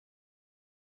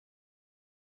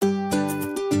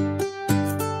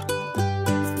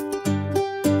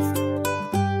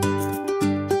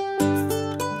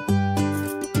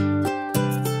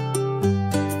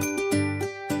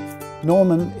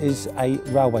Norman is a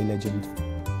railway legend.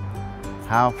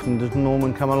 How often does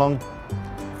Norman come along?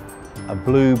 A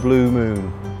blue, blue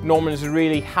moon. Norman is a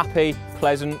really happy,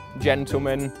 pleasant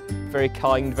gentleman, very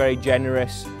kind, very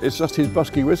generous. It's just his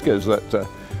busky whiskers that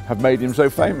have made him so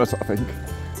famous, I think.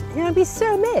 You know, he's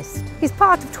so missed. He's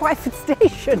part of Twyford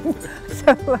Station,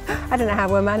 so I don't know how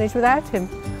we'll manage without him.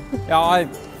 Yeah, I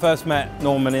first met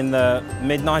Norman in the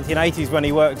mid-1980s when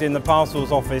he worked in the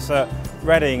parcels office at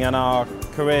Reading, and our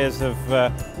careers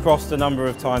have crossed a number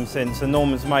of times since, and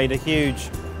Norman's made a huge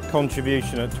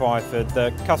contribution at Twyford.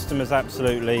 The customers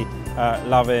absolutely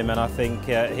love him, and I think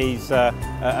he's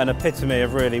an epitome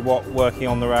of really what working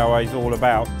on the railway is all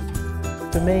about.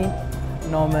 To me,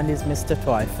 Norman is Mr.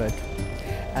 Twyford,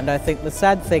 and I think the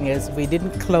sad thing is we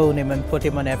didn't clone him and put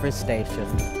him on every station.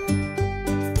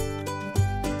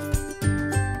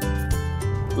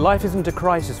 Life isn't a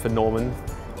crisis for Norman.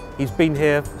 He's been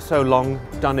here so long,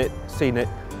 done it, seen it.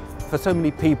 For so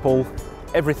many people,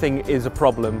 everything is a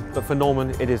problem, but for Norman,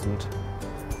 it isn't.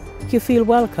 You feel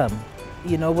welcome,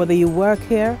 you know, whether you work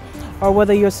here or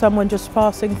whether you're someone just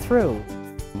passing through.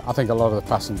 I think a lot of the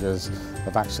passengers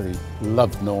have actually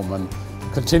loved Norman,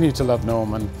 continue to love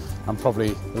Norman, and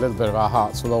probably a little bit of our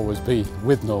hearts will always be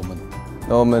with Norman.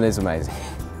 Norman is amazing.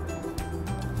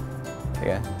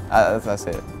 Yeah, that's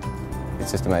it.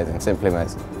 It's just amazing, simply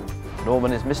amazing.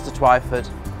 Norman is Mr. Twyford.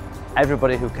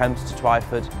 Everybody who comes to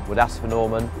Twyford would ask for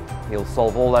Norman. He'll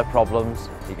solve all their problems.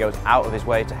 He goes out of his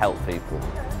way to help people.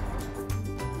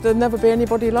 There'll never be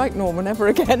anybody like Norman ever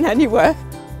again anywhere.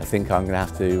 I think I'm going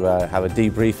to have a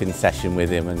debriefing session with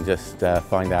him and just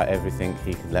find out everything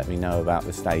he can let me know about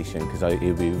the station, because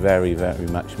he'll be very, very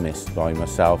much missed by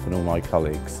myself and all my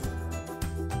colleagues.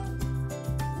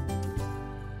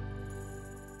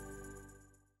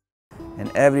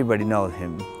 And everybody knows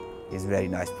him. He's a very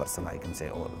nice person, I can say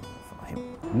all for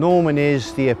him. Norman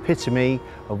is the epitome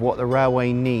of what the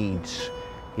railway needs.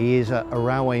 He is a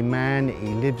railway man. He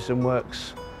lives and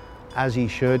works as he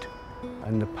should,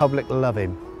 and the public love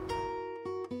him.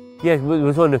 Yeah, there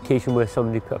was one occasion where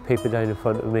somebody put a paper down in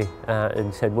front of me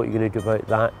and said, "What are you going to do about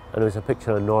that?" And there was a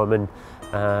picture of Norman,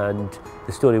 and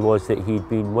the story was that he'd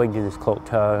been winding his clock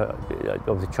tower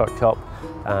of the church up,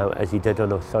 as he did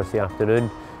on a Thursday afternoon,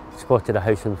 spotted a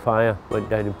house on fire, went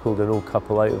down and pulled an old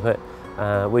couple out of it,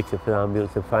 waited for the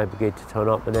ambulance and fire brigade to turn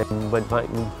up, and then went back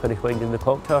and finished winding the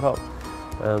clock tower up.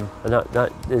 And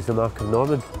that is the mark of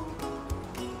Norman.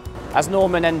 As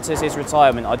Norman enters his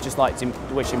retirement, I'd just like to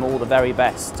wish him all the very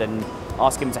best and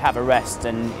ask him to have a rest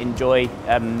and enjoy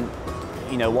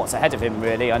you know, what's ahead of him,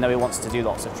 really. I know he wants to do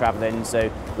lots of travelling, so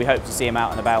we hope to see him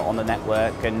out and about on the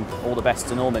network, and all the best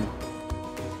to Norman.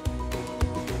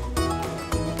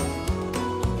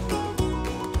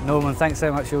 Norman, thanks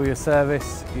so much for all your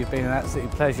service. You've been an absolute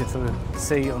pleasure to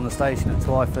see on the station at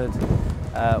Twyford.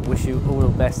 Wish you all the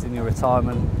best in your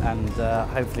retirement, and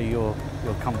hopefully you'll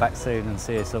come back soon and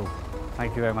see us all.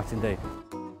 Thank you very much indeed.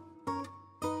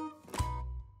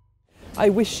 I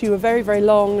wish you a very, very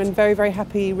long and very, very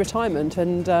happy retirement,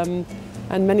 and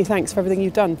many thanks for everything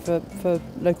you've done for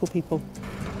local people.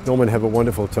 Norman, have a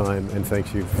wonderful time, and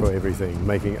thank you for everything,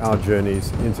 making our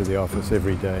journeys into the office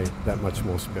every day that much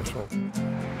more special.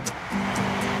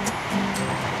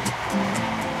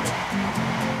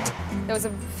 There was a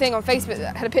thing on Facebook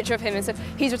that had a picture of him and said,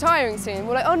 "He's retiring soon."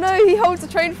 We're like, "Oh no, he holds the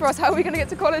train for us. How are we going to get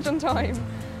to college on time?"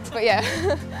 But yeah,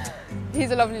 he's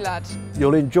a lovely lad.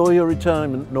 You'll enjoy your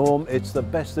retirement, Norm. It's the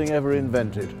best thing ever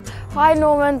invented. Hi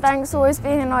Norman, thanks for always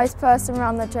being a nice person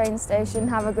around the train station.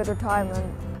 Have a good retirement.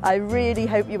 I really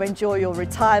hope you enjoy your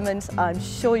retirement. I'm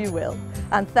sure you will.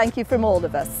 And thank you from all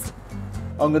of us.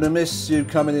 I'm going to miss you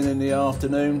coming in the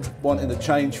afternoon, wanting to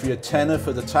change for your tenner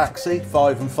for the taxi,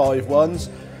 5 and 5 ones.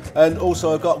 And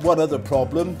also I've got one other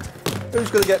problem.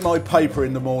 Who's going to get my paper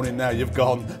in the morning now you've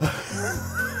gone?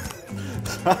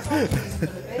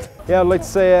 Yeah, I'd like to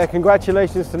say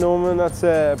congratulations to Norman. That's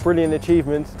a brilliant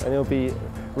achievement, and he'll be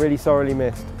really sorely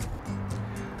missed.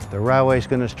 The railway's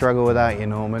going to struggle without you,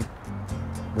 Norman.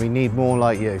 We need more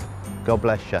like you. God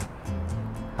bless you.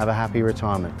 Have a happy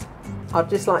retirement. I'd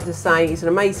just like to say he's an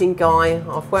amazing guy.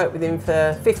 I've worked with him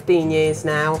for 15 years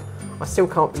now. I still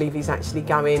can't believe he's actually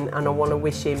going, and I want to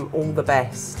wish him all the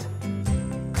best.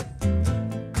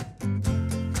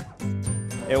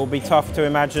 It will be tough to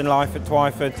imagine life at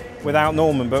Twyford without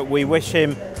Norman, but we wish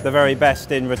him the very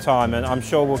best in retirement. I'm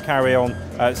sure we'll carry on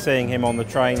seeing him on the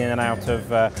train in and out of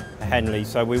Henley,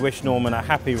 so we wish Norman a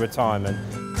happy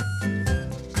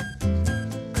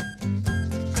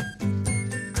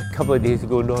couple of days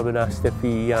ago, Norman asked if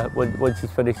he, once he's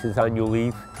finished his annual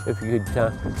leave, if he could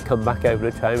come back out of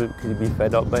retirement because he'd be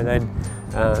fed up by then.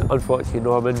 Unfortunately,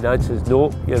 Norman, the answer is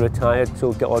no, you're retired,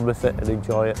 so get on with it and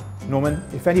enjoy it. Norman,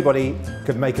 if anybody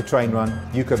could make a train run,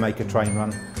 you could make a train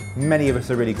run. Many of us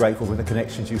are really grateful for the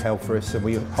connections you held for us, and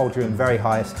we hold you in very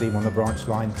high esteem on the branch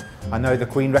line. I know the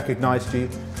Queen recognised you,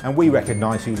 and we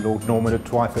recognise you, Lord Norman of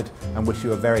Twyford, and wish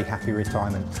you a very happy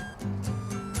retirement.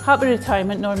 Happy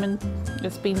retirement, Norman.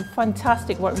 It's been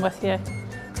fantastic working with you,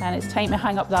 and it's time to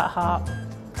hang up that hat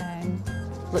and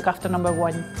look after number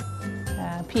one.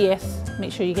 P.S.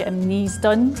 Make sure you get him knees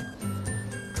done,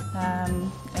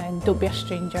 and don't be a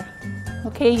stranger.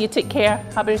 Okay, you take care.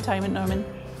 Happy retirement, Norman.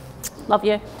 Love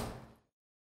you.